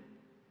insanity.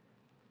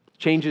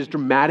 Change is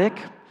dramatic,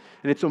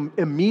 and it's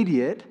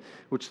immediate,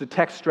 which the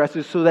text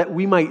stresses, so that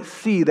we might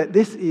see that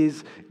this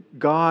is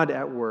God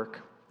at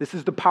work. This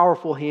is the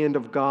powerful hand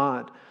of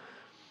God.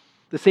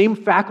 The same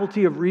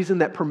faculty of reason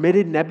that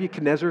permitted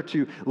Nebuchadnezzar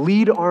to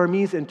lead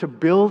armies and to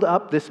build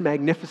up this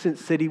magnificent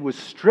city was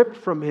stripped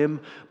from him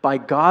by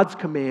God's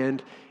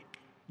command,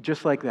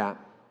 just like that,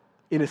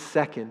 in a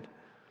second.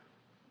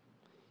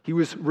 He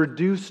was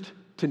reduced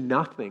to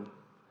nothing.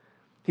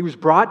 He was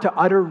brought to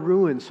utter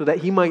ruin so that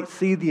he might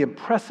see the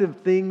impressive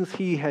things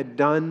he had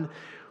done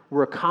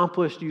were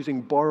accomplished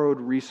using borrowed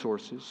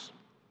resources.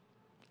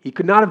 He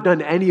could not have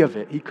done any of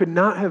it. He could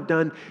not have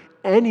done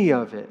any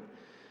of it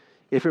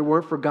if it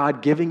weren't for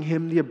God giving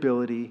him the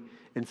ability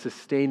and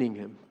sustaining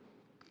him.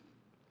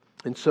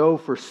 And so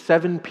for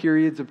 7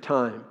 periods of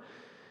time,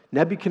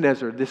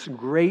 Nebuchadnezzar, this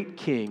great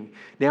king,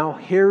 now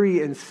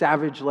hairy and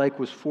savage-like,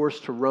 was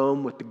forced to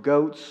roam with the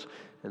goats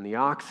and the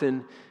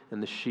oxen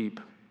and the sheep.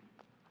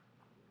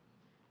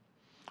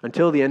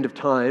 Until the end of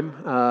time,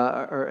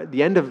 or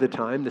the end of the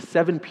time, the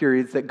 7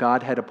 periods that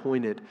God had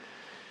appointed.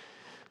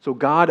 So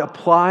God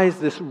applies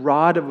this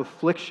rod of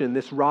affliction,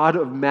 this rod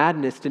of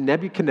madness to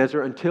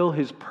Nebuchadnezzar until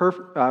his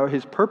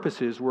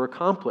purposes were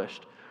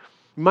accomplished.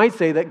 You might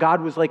say that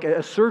God was like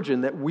a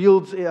surgeon that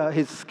wields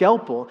his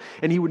scalpel,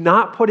 and he would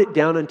not put it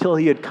down until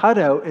he had cut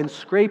out and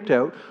scraped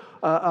out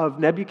of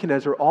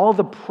Nebuchadnezzar all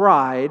the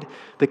pride,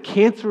 the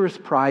cancerous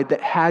pride that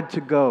had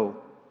to go.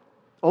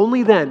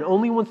 Only then,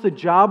 only once the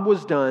job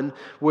was done,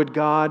 would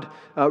God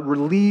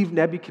relieve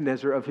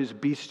Nebuchadnezzar of his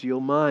bestial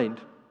mind.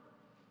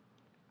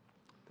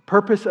 The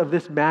purpose of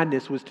this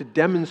madness was to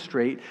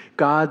demonstrate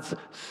God's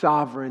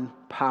sovereign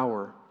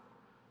power.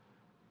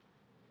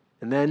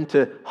 And then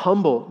to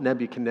humble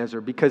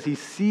Nebuchadnezzar because he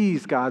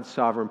sees God's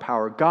sovereign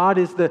power. God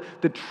is the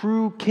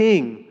true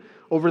king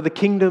over the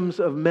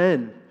kingdoms of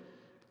men.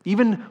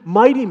 Even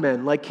mighty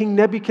men like King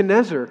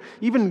Nebuchadnezzar,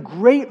 even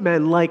great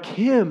men like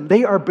him,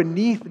 they are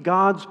beneath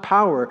God's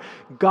power.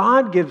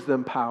 God gives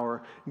them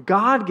power.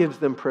 God gives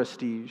them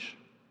prestige.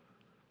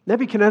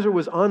 Nebuchadnezzar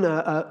was on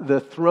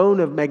the throne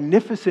of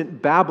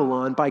magnificent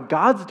Babylon by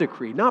God's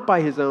decree, not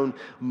by his own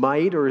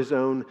might or his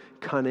own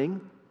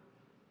cunning.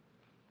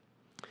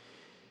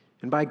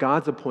 And by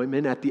God's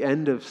appointment, at the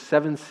end of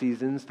 7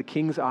 seasons, the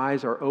king's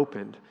eyes are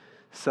opened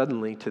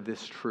suddenly to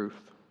this truth.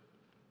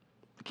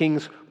 The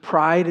king's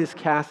pride is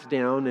cast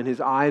down and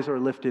his eyes are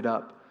lifted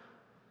up.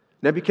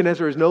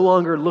 Nebuchadnezzar is no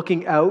longer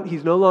looking out,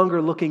 he's no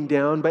longer looking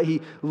down, but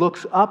he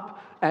looks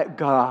up at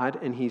God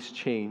and he's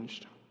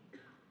changed.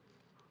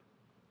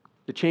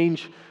 The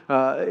change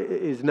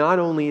is not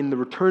only in the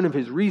return of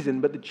his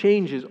reason, but the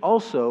change is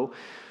also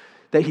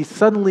that he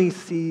suddenly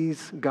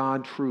sees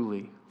God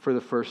truly for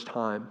the first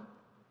time.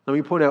 Let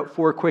me point out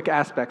 4 quick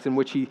aspects in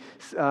which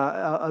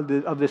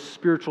of this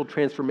spiritual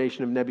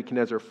transformation of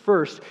Nebuchadnezzar.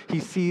 First, he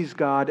sees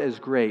God as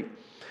great.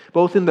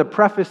 Both in the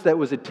preface that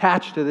was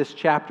attached to this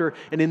chapter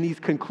and in these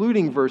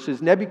concluding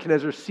verses,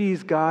 Nebuchadnezzar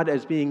sees God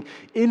as being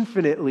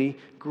infinitely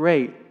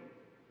great.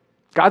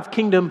 God's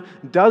kingdom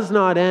does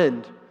not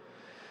end.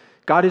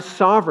 God is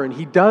sovereign.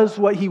 He does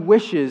what he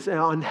wishes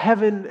in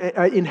heaven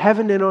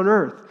and on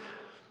earth.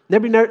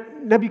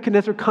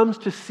 Nebuchadnezzar comes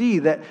to see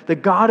that the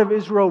God of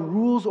Israel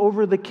rules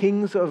over the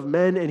kings of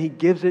men and he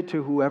gives it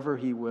to whoever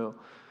he will.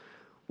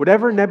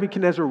 Whatever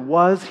Nebuchadnezzar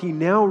was, he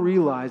now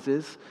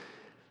realizes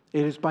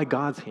it is by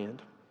God's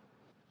hand.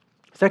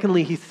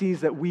 Secondly, he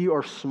sees that we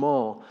are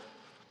small.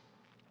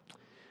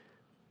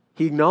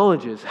 He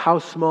acknowledges how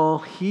small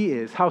he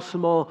is, how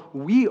small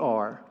we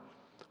are.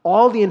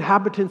 All the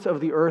inhabitants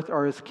of the earth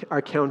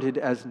are counted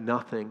as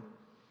nothing.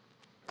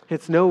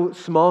 It's no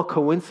small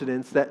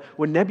coincidence that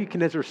when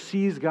Nebuchadnezzar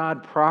sees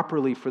God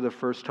properly for the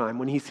first time,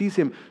 when he sees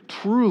him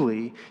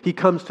truly, he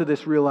comes to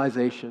this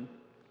realization.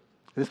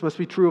 This must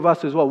be true of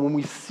us as well. When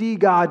we see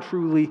God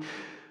truly,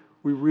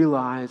 we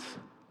realize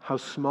how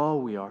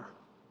small we are.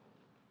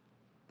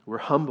 We're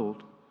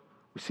humbled.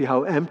 We see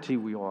how empty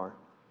we are.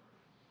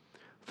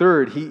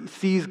 Third, he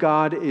sees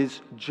God is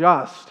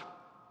just.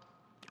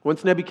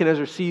 Once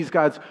Nebuchadnezzar sees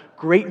God's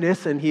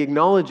greatness and he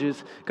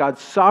acknowledges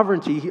God's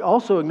sovereignty, he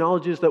also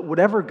acknowledges that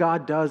whatever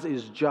God does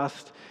is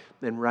just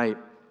and right.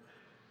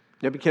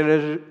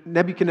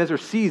 Nebuchadnezzar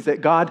sees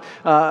that God,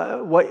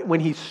 when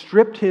he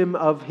stripped him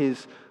of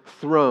his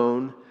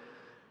throne,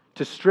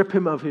 to strip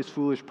him of his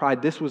foolish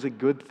pride, this was a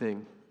good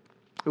thing.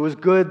 It was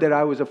good that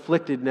I was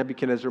afflicted,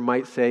 Nebuchadnezzar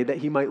might say, that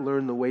he might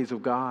learn the ways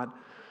of God.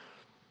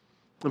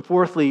 And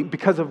fourthly,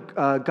 because of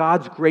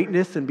God's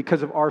greatness and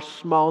because of our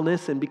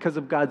smallness and because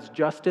of God's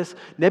justice,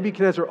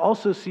 Nebuchadnezzar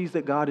also sees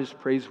that God is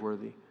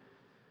praiseworthy.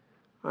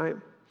 Right?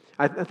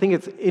 I think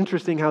it's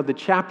interesting how the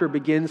chapter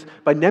begins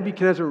by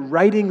Nebuchadnezzar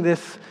writing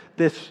this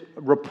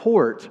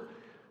report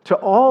to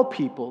all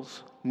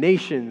peoples,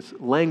 nations,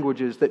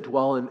 languages that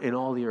dwell in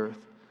all the earth.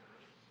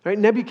 Right?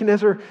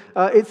 Nebuchadnezzar,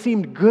 it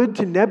seemed good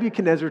to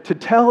Nebuchadnezzar to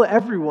tell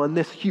everyone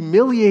this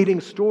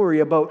humiliating story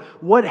about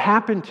what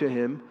happened to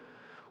him.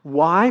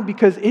 Why?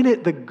 Because in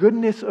it, the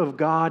goodness of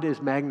God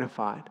is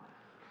magnified.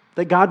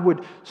 That God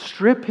would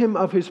strip him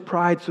of his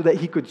pride so that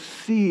he could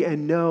see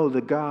and know the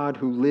God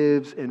who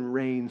lives and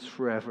reigns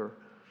forever.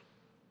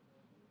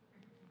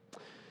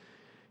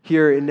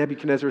 Here in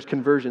Nebuchadnezzar's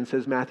conversion,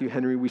 says Matthew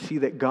Henry, we see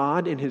that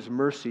God in his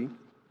mercy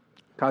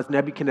caused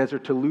Nebuchadnezzar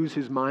to lose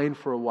his mind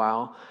for a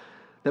while,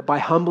 that by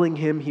humbling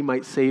him, he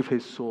might save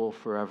his soul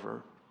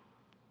forever.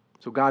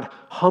 So God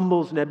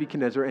humbles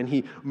Nebuchadnezzar and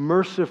he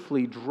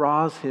mercifully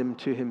draws him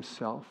to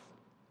himself.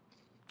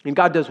 And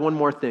God does one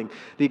more thing.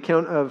 The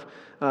account of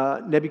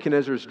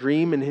Nebuchadnezzar's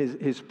dream and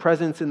his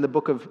presence in the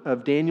book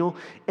of Daniel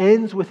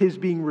ends with his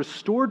being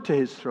restored to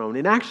his throne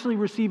and actually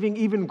receiving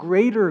even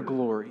greater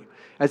glory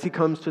as he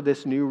comes to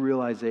this new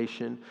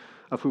realization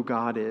of who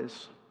God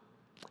is.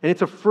 And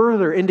it's a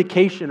further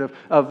indication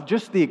of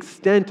just the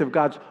extent of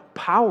God's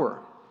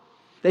power.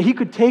 That he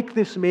could take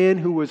this man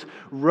who was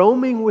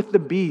roaming with the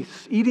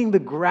beasts, eating the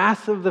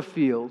grass of the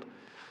field,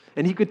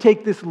 and he could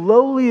take this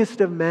lowliest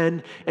of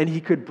men and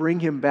he could bring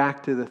him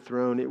back to the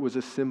throne. It was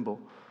a symbol.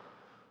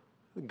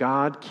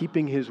 God,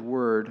 keeping his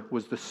word,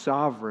 was the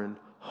sovereign,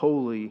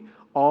 holy,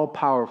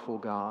 all-powerful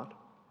God.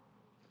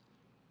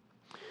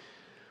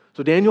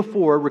 So Daniel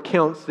 4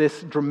 recounts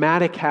this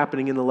dramatic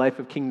happening in the life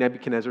of King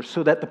Nebuchadnezzar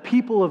so that the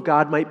people of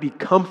God might be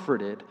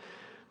comforted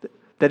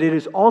that it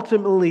is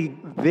ultimately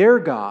their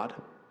God,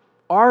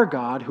 our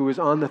God, who is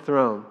on the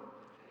throne.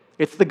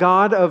 It's the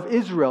God of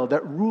Israel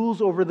that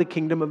rules over the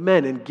kingdom of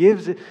men and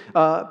gives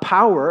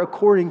power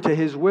according to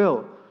his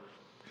will.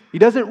 He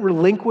doesn't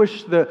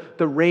relinquish the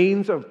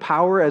reins of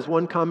power, as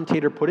one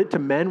commentator put it, to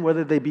men,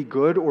 whether they be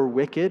good or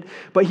wicked,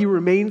 but he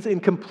remains in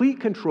complete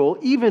control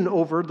even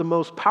over the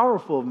most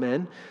powerful of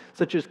men,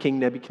 such as King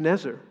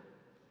Nebuchadnezzar.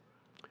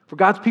 For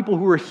God's people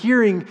who were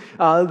hearing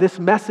this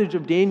message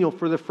of Daniel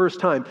for the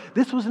first time,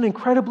 this was an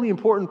incredibly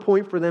important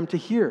point for them to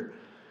hear.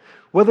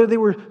 Whether they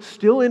were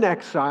still in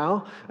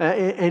exile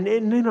and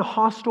in a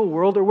hostile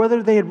world, or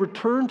whether they had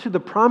returned to the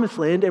promised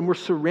land and were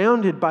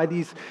surrounded by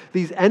these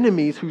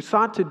enemies who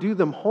sought to do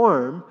them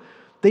harm,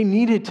 they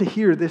needed to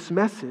hear this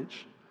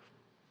message.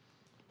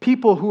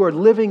 People who are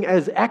living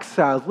as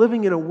exiles,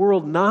 living in a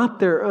world not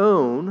their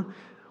own,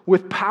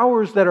 with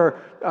powers that are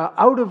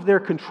out of their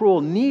control,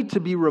 need to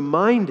be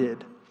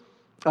reminded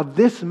of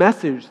this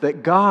message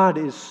that God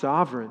is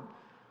sovereign.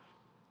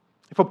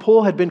 If a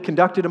poll had been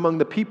conducted among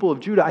the people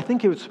of Judah, I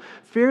think it was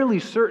fairly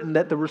certain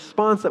that the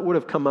response that would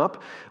have come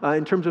up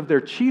in terms of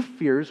their chief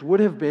fears would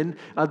have been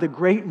the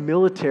great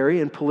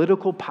military and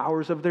political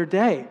powers of their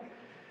day.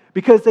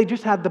 because they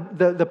just had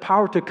the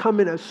power to come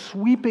in a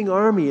sweeping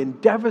army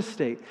and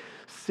devastate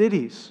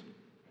cities.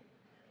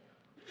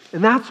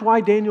 And that's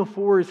why Daniel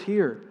 4 is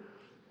here.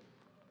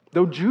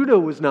 Though Judah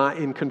was not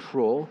in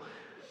control,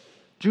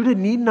 Judah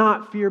need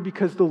not fear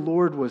because the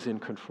Lord was in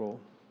control.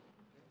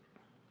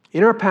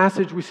 In our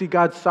passage, we see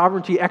God's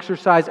sovereignty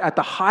exercised at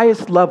the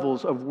highest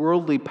levels of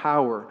worldly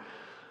power.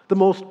 The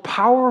most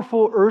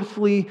powerful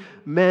earthly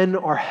men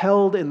are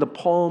held in the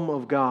palm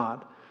of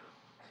God.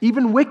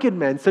 Even wicked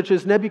men, such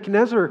as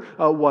Nebuchadnezzar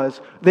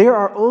was, they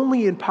are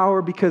only in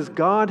power because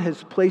God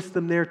has placed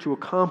them there to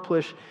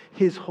accomplish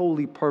His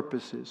holy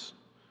purposes.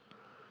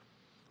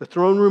 The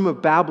throne room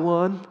of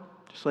Babylon,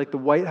 just like the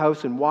White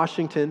House in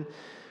Washington,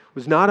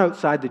 was not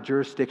outside the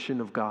jurisdiction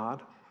of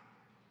God.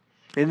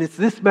 And it's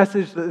this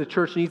message that the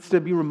church needs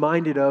to be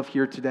reminded of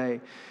here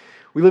today.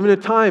 We live in a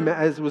time,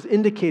 as was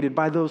indicated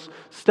by those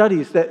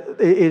studies, that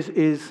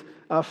is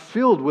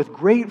filled with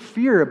great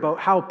fear about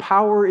how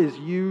power is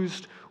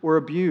used or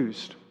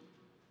abused.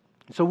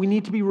 So we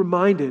need to be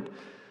reminded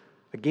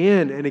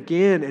again and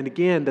again and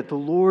again that the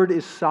Lord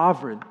is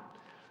sovereign.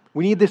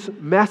 We need this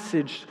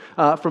message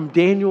from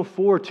Daniel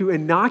 4 to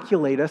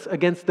inoculate us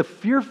against the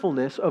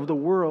fearfulness of the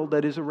world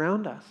that is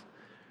around us.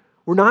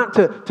 We're not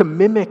to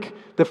mimic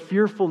the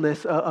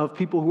fearfulness of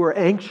people who are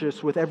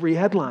anxious with every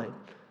headline.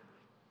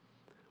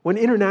 When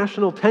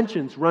international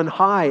tensions run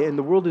high and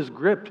the world is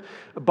gripped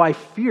by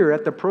fear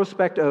at the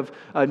prospect of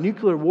a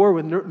nuclear war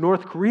with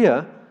North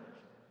Korea,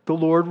 the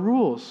Lord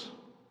rules.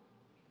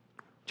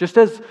 Just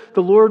as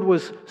the Lord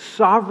was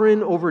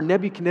sovereign over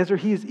Nebuchadnezzar,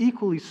 He is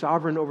equally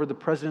sovereign over the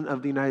President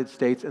of the United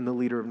States and the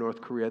leader of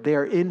North Korea. They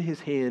are in His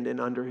hand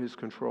and under His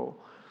control.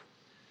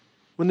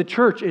 When the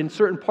church in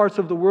certain parts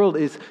of the world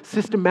is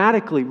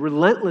systematically,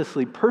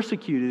 relentlessly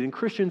persecuted and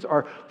Christians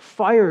are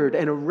fired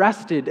and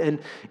arrested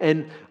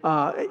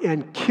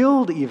and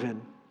killed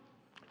even,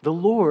 the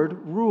Lord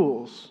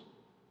rules.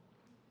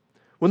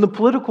 When the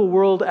political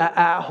world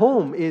at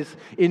home is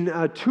in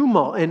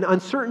tumult and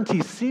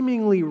uncertainty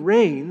seemingly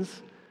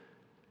reigns,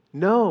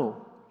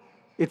 no,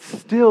 it's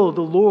still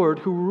the Lord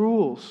who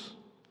rules.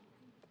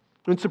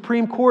 When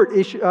Supreme Court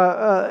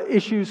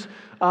issues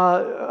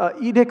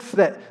edicts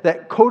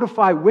that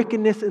codify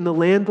wickedness in the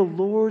land, the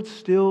Lord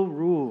still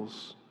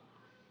rules.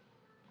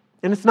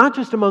 And it's not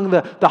just among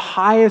the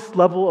highest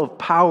level of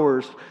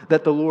powers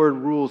that the Lord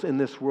rules in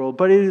this world,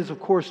 but it is, of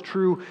course,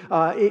 true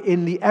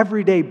in the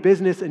everyday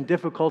business and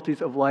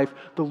difficulties of life.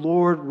 The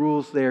Lord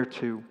rules there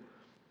too.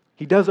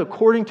 He does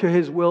according to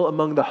His will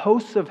among the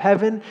hosts of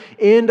heaven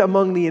and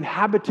among the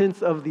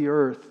inhabitants of the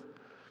earth,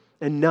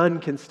 and none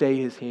can stay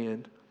His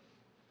hand.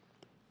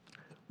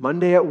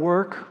 Monday at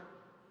work,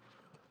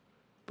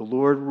 the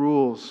Lord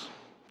rules.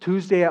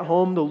 Tuesday at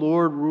home, the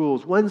Lord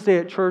rules. Wednesday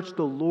at church,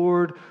 the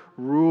Lord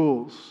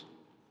rules.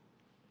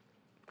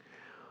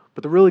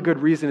 But the really good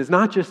reason is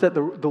not just that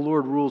the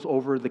Lord rules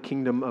over the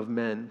kingdom of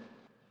men,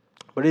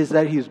 but it is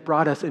that He has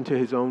brought us into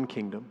His own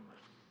kingdom.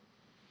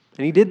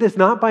 And He did this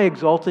not by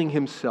exalting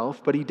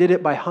Himself, but He did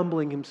it by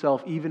humbling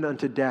Himself even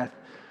unto death.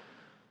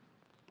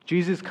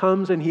 Jesus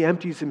comes and He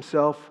empties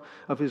Himself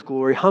of His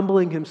glory,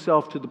 humbling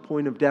Himself to the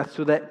point of death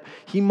so that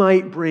He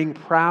might bring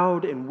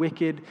proud and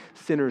wicked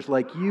sinners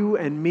like you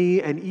and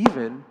me and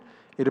even,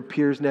 it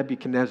appears,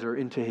 Nebuchadnezzar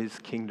into His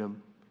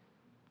kingdom.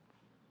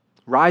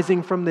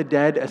 Rising from the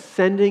dead,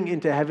 ascending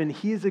into heaven,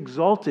 He is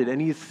exalted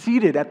and He is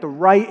seated at the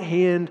right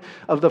hand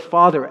of the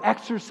Father,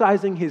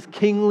 exercising His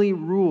kingly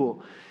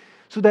rule,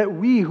 so that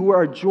we who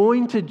are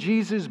joined to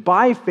Jesus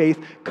by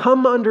faith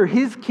come under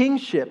His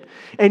kingship,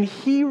 and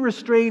He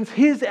restrains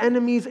His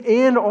enemies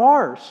and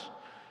ours,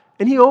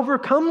 and He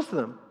overcomes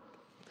them.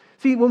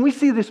 See, when we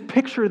see this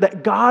picture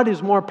that God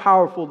is more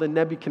powerful than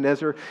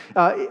Nebuchadnezzar,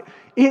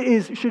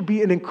 it should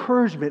be an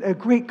encouragement, a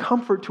great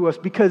comfort to us,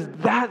 because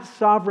that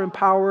sovereign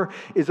power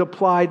is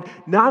applied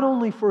not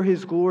only for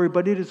His glory,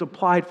 but it is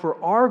applied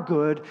for our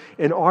good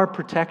and our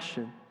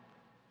protection.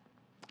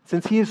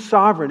 Since He is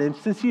sovereign, and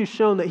since He has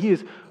shown that He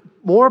is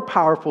more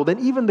powerful than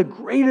even the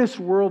greatest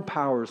world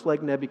powers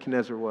like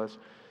Nebuchadnezzar was,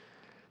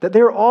 that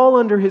they're all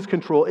under His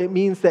control, it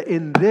means that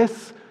in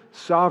this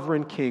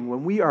sovereign King,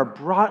 when we are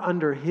brought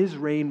under His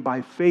reign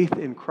by faith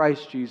in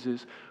Christ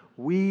Jesus,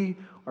 we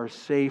are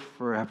safe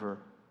forever.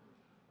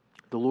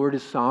 The Lord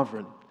is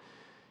sovereign.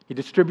 He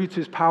distributes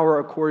His power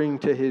according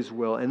to His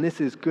will. And this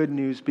is good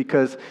news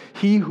because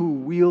He who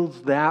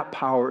wields that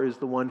power is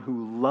the one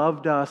who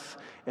loved us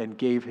and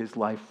gave His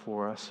life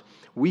for us.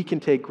 We can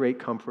take great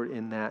comfort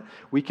in that.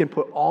 We can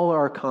put all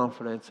our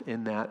confidence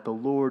in that. The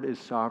Lord is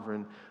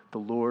sovereign. The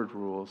Lord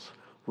rules.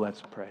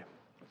 Let's pray.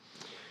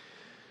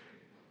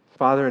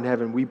 Father in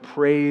heaven, we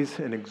praise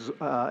and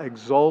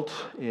exalt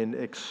and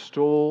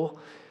extol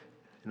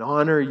and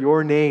honor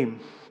Your name.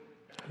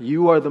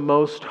 You are the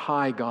most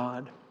high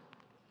God.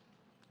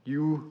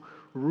 You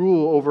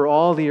rule over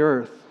all the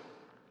earth.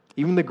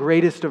 Even the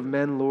greatest of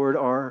men, Lord,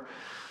 are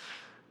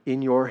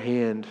in Your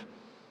hand.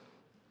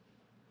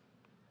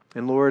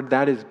 And Lord,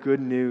 that is good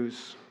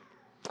news,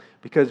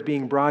 because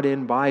being brought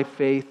in by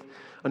faith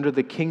under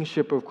the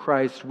kingship of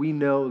Christ, we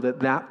know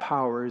that that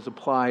power is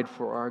applied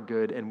for our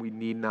good and we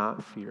need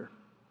not fear.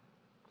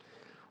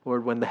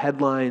 Lord, when the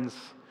headlines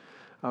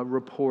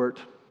report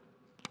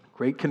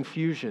great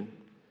confusion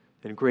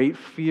and great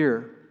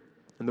fear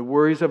and the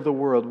worries of the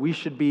world, we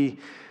should be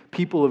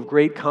people of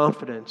great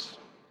confidence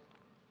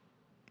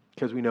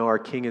because we know our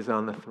King is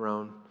on the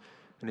throne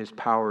and his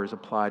power is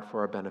applied for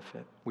our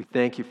benefit. We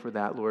thank you for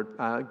that, Lord.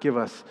 Give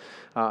us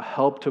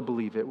help to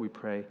believe it, we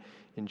pray.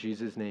 In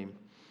Jesus' name,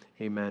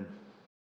 amen.